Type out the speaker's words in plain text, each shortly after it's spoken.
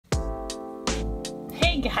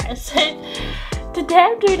Hey guys, so today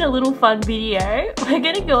I'm doing a little fun video. We're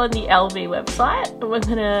going to go on the LV website and we're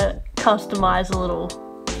going to customize a little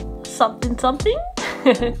something.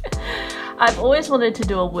 I've always wanted to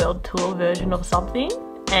do a world tour version of something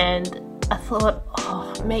and I thought,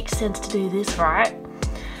 oh, it makes sense to do this, right?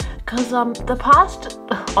 Because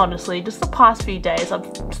honestly, just the past few days I've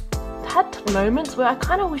had moments where I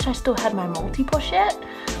kind of wish I still had my multi-pochette,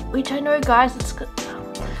 which I know guys, it's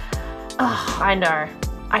I know.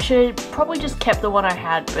 I should have probably just kept the one I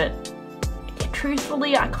had, but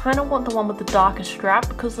truthfully, I kind of want the one with the darker strap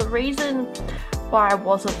because the reason why I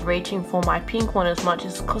wasn't reaching for my pink one as much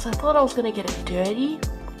is because I thought I was going to get it dirty.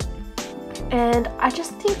 And I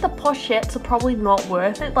just think the pochettes are probably not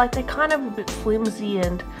worth it. Like, they're kind of a bit flimsy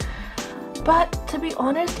but to be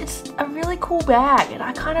honest, it's a really cool bag and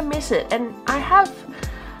I kind of miss it. And I have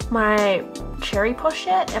my cherry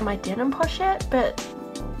pochette and my denim pochette, but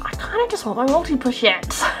I kind of just want my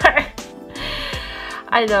multi-pochette, so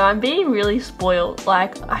I know, I'm being really spoiled.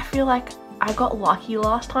 Like, I feel like I got lucky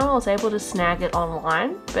last time I was able to snag it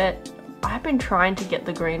online, but I've been trying to get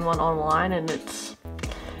the green one online and it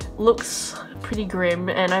looks pretty grim.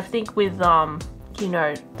 And I think with, you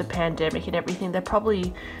know, the pandemic and everything, they're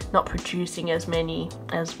probably not producing as many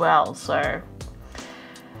as well, so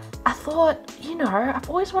I thought, you know, I've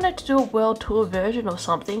always wanted to do a world tour version of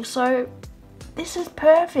something, so this is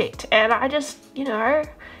perfect. And I just, you know,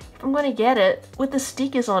 if I'm gonna get it with the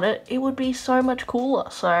stickers on it, it would be so much cooler.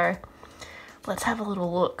 So let's have a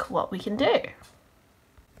little look what we can do.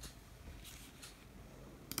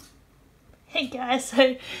 Hey guys,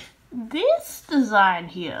 so this design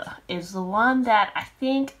here is the one that I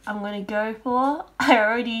think I'm gonna go for.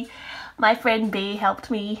 My friend B helped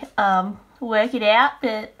me work it out,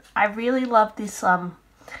 but I really love this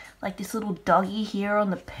like this little doggy here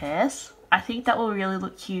on the purse. I think that will really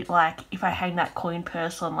look cute, like if I hang that coin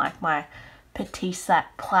purse on like my Petite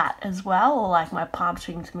Plat as well, or like my Palm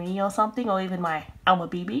Springs Mini or something, or even my Alma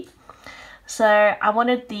BB. So I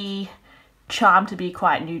wanted the charm to be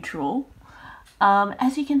quite neutral.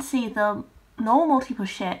 As you can see, the normal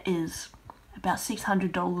multi-pochette is about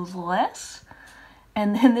 $600 less.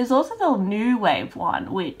 And then there's also the new wave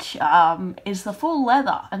one, which is the full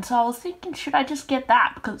leather. And so I was thinking, should I just get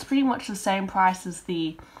that? Because it's pretty much the same price as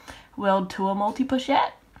the World Tour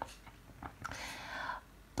multi-pochette.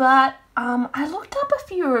 But I looked up a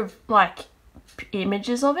few like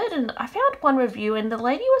images of it and I found one review and the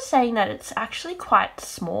lady was saying that it's actually quite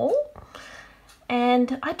small.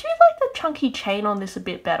 And I do like the chunky chain on this a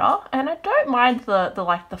bit better, and I don't mind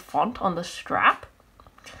the font on the strap.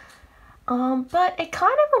 But it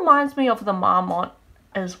kind of reminds me of the Marmont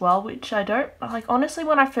as well, which I don't like. Honestly,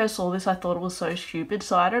 when I first saw this, I thought it was so stupid,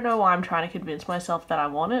 so I don't know why I'm trying to convince myself that I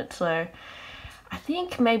want it. So I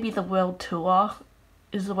think maybe the World Tour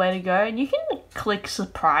is the way to go. And you can click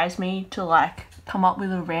surprise me to like come up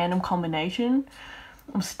with a random combination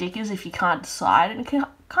of stickers if you can't decide, and it kind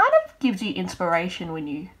of gives you inspiration when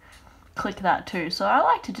you click that too. So I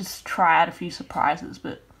like to just try out a few surprises.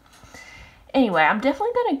 But anyway, I'm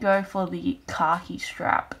definitely going to go for the khaki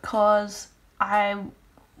strap because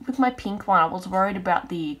with my pink one, I was worried about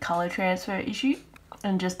the color transfer issue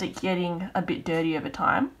and just it getting a bit dirty over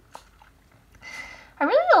time. I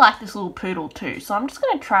really like this little poodle too, so I'm just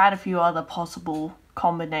going to try out a few other possible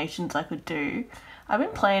combinations I could do. I've been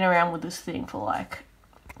playing around with this thing for like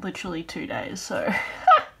literally 2 days, so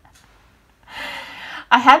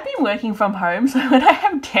I have been working from home, so when I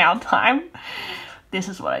have downtime, this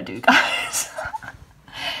is what I do, guys.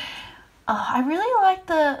 I really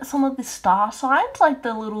like some of the star signs, like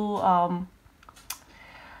the little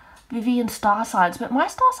Vivian star signs, but my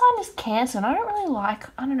star sign is Cancer and I don't really like,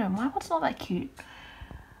 I don't know, my one's not that cute.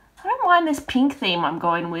 I don't mind this pink theme I'm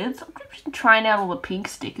going with. I'm just trying out all the pink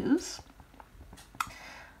stickers.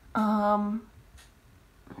 I'm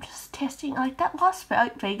just testing, like that Las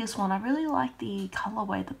Vegas one, I really like the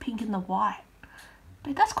colorway, the pink and the white.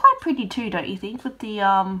 But that's quite pretty too, don't you think, with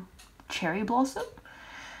the cherry blossom?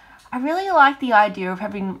 I really like the idea of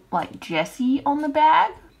having like Jessie on the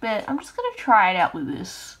bag, but I'm just going to try it out with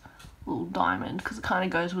this little diamond because it kind of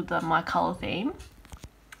goes with my color theme.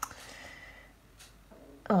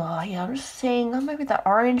 Oh yeah, I'm just seeing maybe that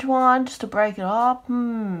orange one just to break it up.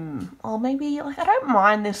 Or maybe, like, I don't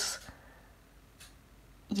mind this.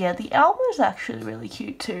 Yeah, the Alma is actually really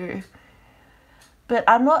cute too. But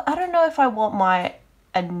I don't know if I want my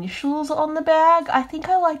initials on the bag. I think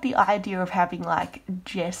I like the idea of having like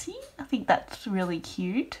Jessie. I think that's really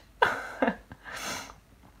cute.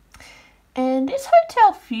 And this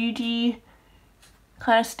Hotel Fuji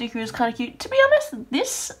kind of sticker is kind of cute. To be honest,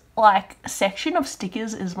 this like section of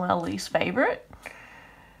stickers is my least favorite.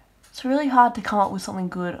 It's really hard to come up with something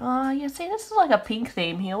good. Yeah, see, this is like a pink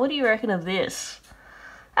theme here. What do you reckon of this?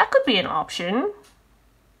 That could be an option.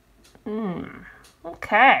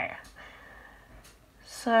 Okay.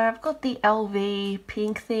 So I've got the LV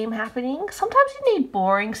pink theme happening. Sometimes you need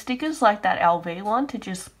boring stickers like that LV one to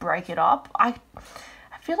just break it up. I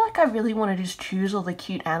feel like I really want to just choose all the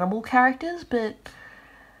cute animal characters, but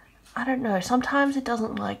I don't know. Sometimes it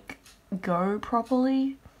doesn't like go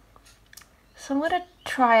properly. So I'm going to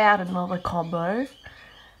try out another combo.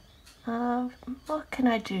 What can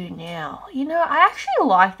I do now? You know, I actually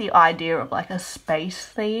like the idea of like a space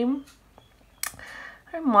theme.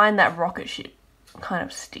 I don't mind that rocket ship kind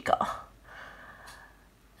of sticker.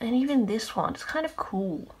 And even this one, it's kind of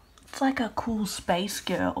cool. It's like a cool space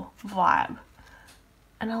girl vibe.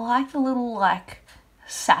 And I like the little like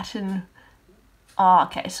satin. Oh,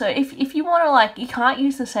 okay, so if you want to like, you can't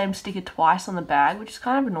use the same sticker twice on the bag, which is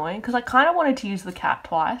kind of annoying because I kind of wanted to use the cat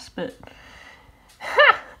twice, but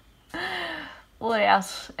what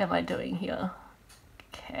else am I doing here?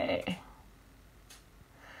 Okay.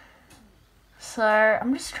 So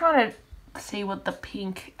I'm just trying to see what the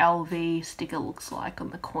pink LV sticker looks like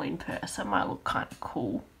on the coin purse. That might look kind of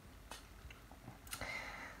cool.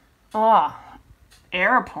 Oh,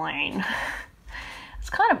 airplane.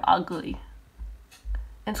 It's kind of ugly.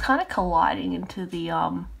 It's kind of colliding into the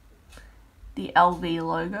LV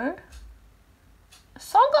logo.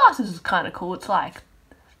 Sunglasses is kind of cool. It's like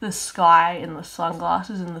the sky in the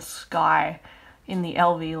sunglasses and the sky in the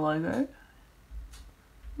LV logo.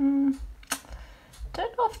 Don't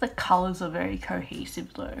know if the colours are very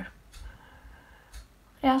cohesive though.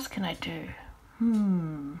 What else can I do?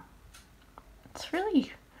 It's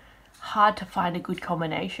really hard to find a good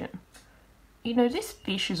combination. You know, this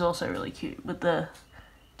fish is also really cute with the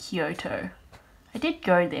Kyoto. I did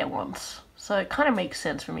go there once, so it kind of makes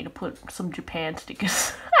sense for me to put some Japan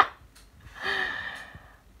stickers.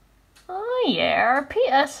 Oh yeah,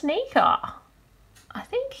 a sneaker. I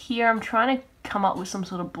think here I'm trying to come up with some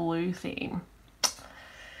sort of blue theme.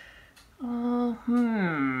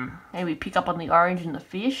 Maybe pick up on the orange and the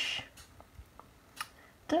fish.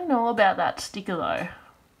 Don't know about that sticker though.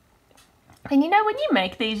 And you know, when you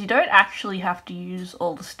make these, you don't actually have to use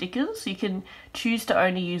all the stickers. You can choose to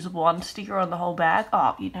only use one sticker on the whole bag.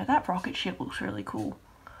 Oh, you know, that rocket ship looks really cool.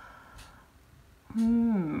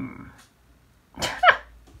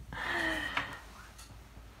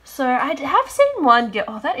 So I have seen one get,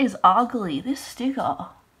 oh, that is ugly, this sticker.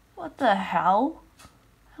 What the hell?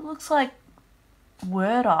 It looks like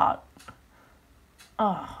word art.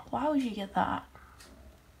 Oh, why would you get that?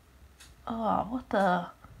 Oh, what the...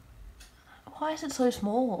 Why is it so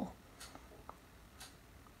small?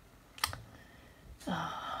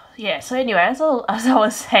 Yeah, so anyway, as I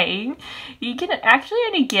was saying, you can actually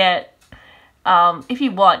only get, if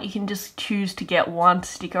you want, you can just choose to get one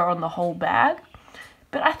sticker on the whole bag.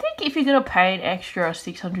 But I think if you're going to pay an extra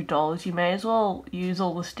 $600, you may as well use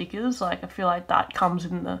all the stickers. Like, I feel like that comes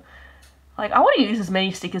in the... Like, I want to use as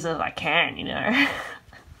many stickers as I can, you know?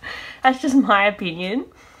 That's just my opinion.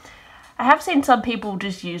 I have seen some people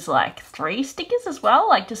just use like 3 stickers as well,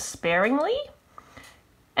 like just sparingly.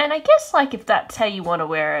 And I guess like if that's how you want to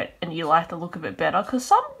wear it and you like the look of it better, because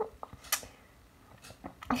some,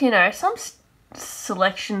 you know, some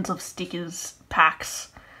selections of stickers packs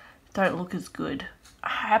don't look as good.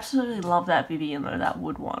 I absolutely love that Vivian though, that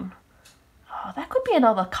wood one. Oh, that could be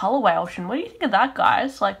another colorway option. What do you think of that,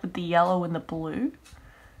 guys? Like with the yellow and the blue.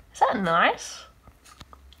 Is that nice?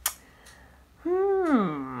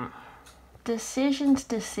 Decisions.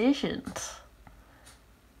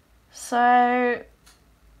 So,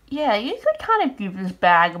 yeah, you could kind of give this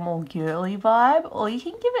bag a more girly vibe, or you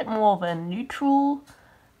can give it more of a neutral,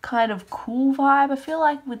 kind of cool vibe. I feel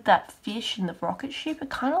like with that fish and the rocket ship, it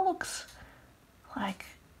kind of looks like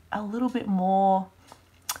a little bit more,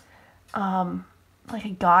 like a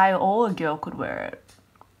guy or a girl could wear it.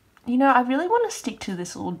 You know, I really want to stick to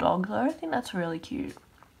this little dog though. I think that's really cute.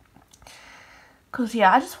 Because,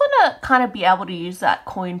 yeah, I just want to kind of be able to use that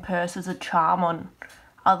coin purse as a charm on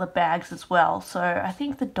other bags as well. So I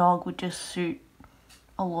think the dog would just suit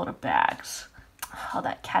a lot of bags. Oh,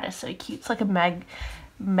 that cat is so cute. It's like a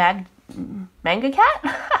manga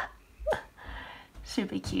cat.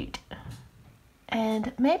 Super cute.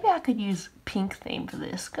 And maybe I could use pink theme for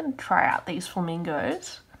this. Gonna try out these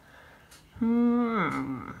flamingos.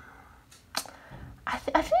 I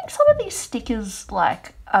think some of these stickers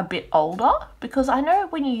like a bit older, because I know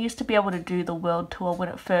when you used to be able to do the world tour when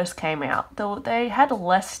it first came out, they had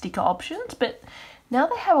less sticker options, but now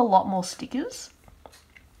they have a lot more stickers.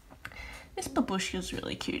 This babushka is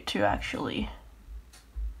really cute too, actually.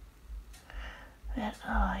 But,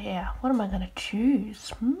 oh yeah, what am I going to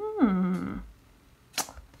choose? Oh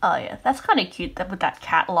yeah, that's kind of cute with that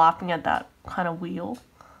cat laughing at that kind of wheel.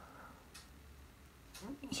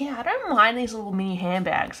 Yeah, I don't mind these little mini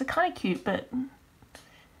handbags. They're kind of cute, but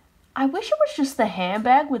I wish it was just the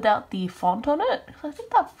handbag without the font on it. I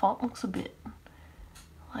think that font looks a bit,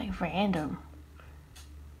 like, random.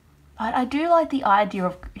 I do like the idea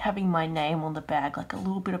of having my name on the bag, like a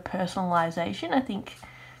little bit of personalization. I think,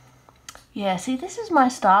 yeah, see, this is my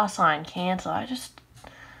star sign, Cancer.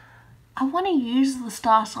 I want to use the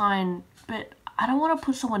star sign, but I don't want to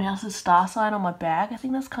put someone else's star sign on my bag. I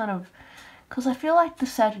think that's kind of, because I feel like the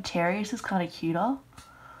Sagittarius is kind of cuter.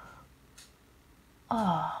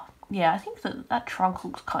 Oh, yeah, I think that trunk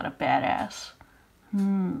looks kind of badass.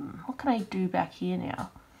 What can I do back here now?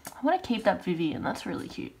 I want to keep that Vivian. That's really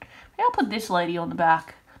cute. Maybe I'll put this lady on the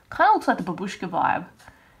back. Kind of looks like the babushka vibe.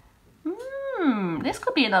 This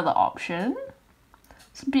could be another option.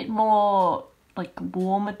 It's a bit more like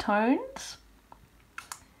warmer tones.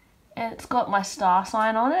 And it's got my star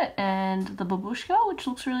sign on it and the babushka, which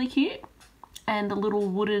looks really cute. And the little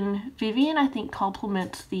wooden Vivian, I think,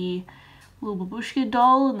 complements the little babushka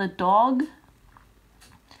doll and the dog.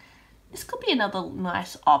 This could be another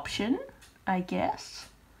nice option, I guess.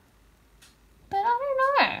 But I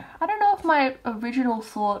don't know. I don't know if my original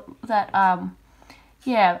thought that,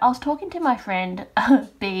 yeah, I was talking to my friend,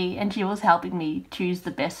 B, and she was helping me choose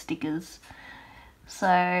the best stickers.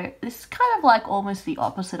 So this is kind of like almost the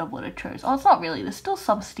opposite of what I chose. Oh, it's not really. There's still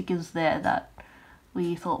some stickers there that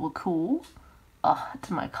we thought were cool. Oh, it's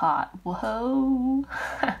in my cart. Whoa.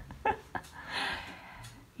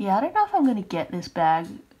 Yeah, I don't know if I'm going to get this bag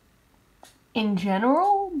in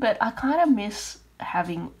general, but I kind of miss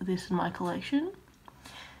having this in my collection.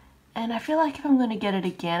 And I feel like if I'm going to get it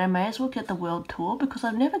again, I may as well get the World Tour because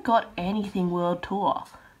I've never got anything World Tour.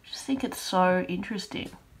 I just think it's so interesting.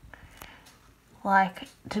 Like,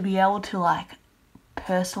 to be able to, like,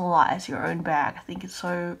 personalize your own bag. I think it's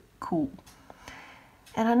so cool.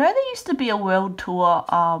 And I know there used to be a World Tour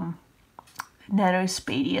Nano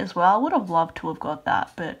Speedy as well. I would have loved to have got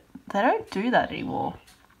that, but they don't do that anymore.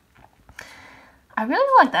 I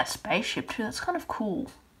really like that spaceship too. That's kind of cool.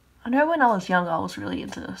 I know when I was younger, I was really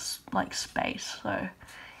into, like, space, so...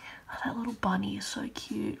 Oh, that little bunny is so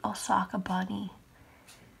cute. Osaka bunny.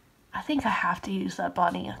 I think I have to use that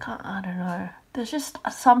bunny. I don't know. There's just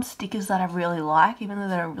some stickers that I really like, even though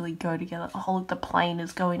they don't really go together. Oh, look, the plane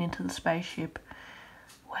is going into the spaceship.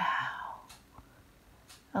 Wow.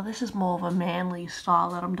 Oh, this is more of a manly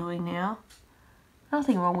style that I'm doing now.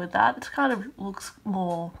 Nothing wrong with that. It kind of looks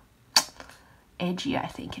more edgy, I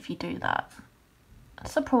think, if you do that.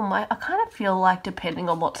 That's the problem. I kind of feel like depending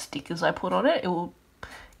on what stickers I put on it, it will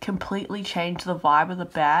completely change the vibe of the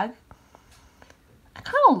bag. It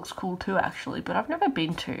kind of looks cool too, actually, but I've never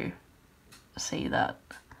been to see that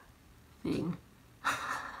thing.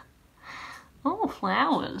 Oh,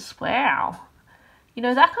 flowers. Wow. You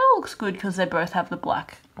know, that kind of looks good because they both have the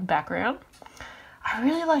black background. I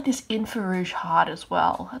really like this Infrarouge heart as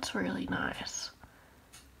well. That's really nice.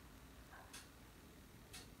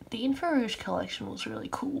 The Infrarouge collection was really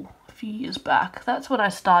cool a few years back. That's when I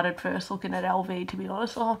started first looking at LV, to be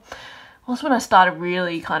honest. Oh, was when I started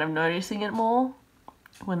really kind of noticing it more,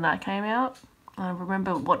 when that came out. I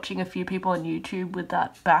remember watching a few people on YouTube with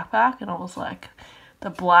that backpack, and I was like, the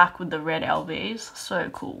black with the red LVs, so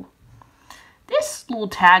cool. This little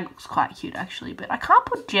tag looks quite cute actually, but I can't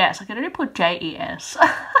put Jess. I can only put Jes.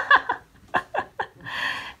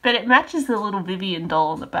 But it matches the little Vivian doll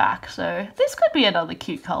on the back, so this could be another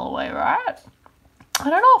cute colorway, right? I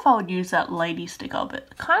don't know if I would use that lady sticker, but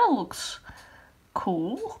it kind of looks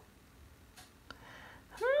cool.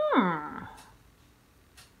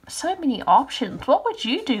 So many options. What would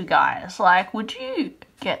you do, guys? Like, would you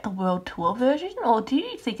get the World Tour version, or do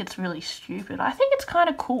you think it's really stupid? I think it's kind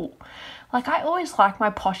of cool. Like, I always like my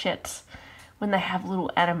pochettes when they have little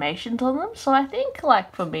animations on them, so I think,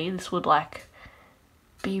 like, for me, this would, like,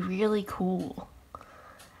 be really cool.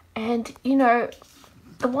 And, you know,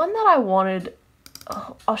 the one that I wanted,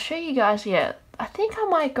 I'll show you guys. Yeah, I think I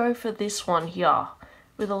might go for this one here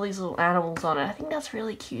with all these little animals on it. I think that's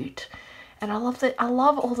really cute, and I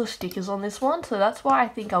love all the stickers on this one, so that's why I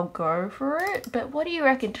think I'll go for it. But what do you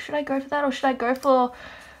reckon? Should I go for that, or should I go for,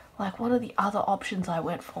 like, one of the other options I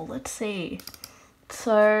went for? Let's see.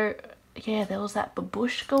 So yeah, there was that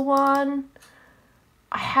babushka one.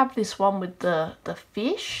 I have this one with the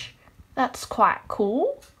fish. That's quite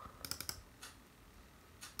cool.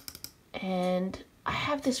 And I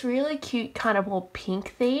have this really cute kind of more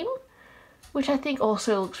pink theme, which I think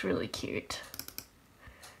also looks really cute.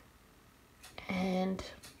 And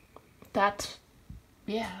that's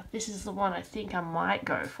yeah, this is the one I think I might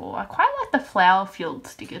go for. I quite like the flower filled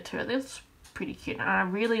sticker too. That's pretty cute. And I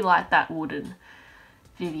really like that wooden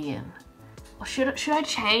Vivian. Or should I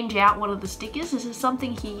change out one of the stickers? Is there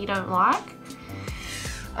something here you don't like?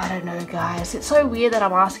 I don't know, guys. It's so weird that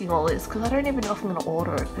I'm asking all this because I don't even know if I'm going to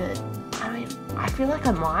order it, but I mean, I feel like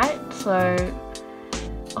I might, so...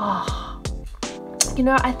 Oh, you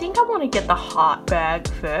know, I think I want to get the heart bag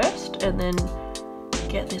first and then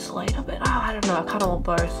get this later, but I don't know, I kind of want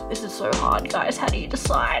both. This is so hard, guys. How do you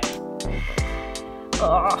decide?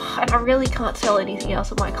 Oh, and I really can't sell anything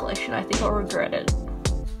else in my collection. I think I'll regret it.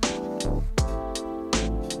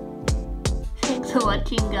 Thanks for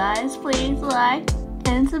watching, guys. Please like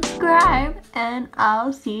and subscribe, and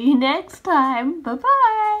I'll see you next time. Bye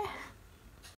bye.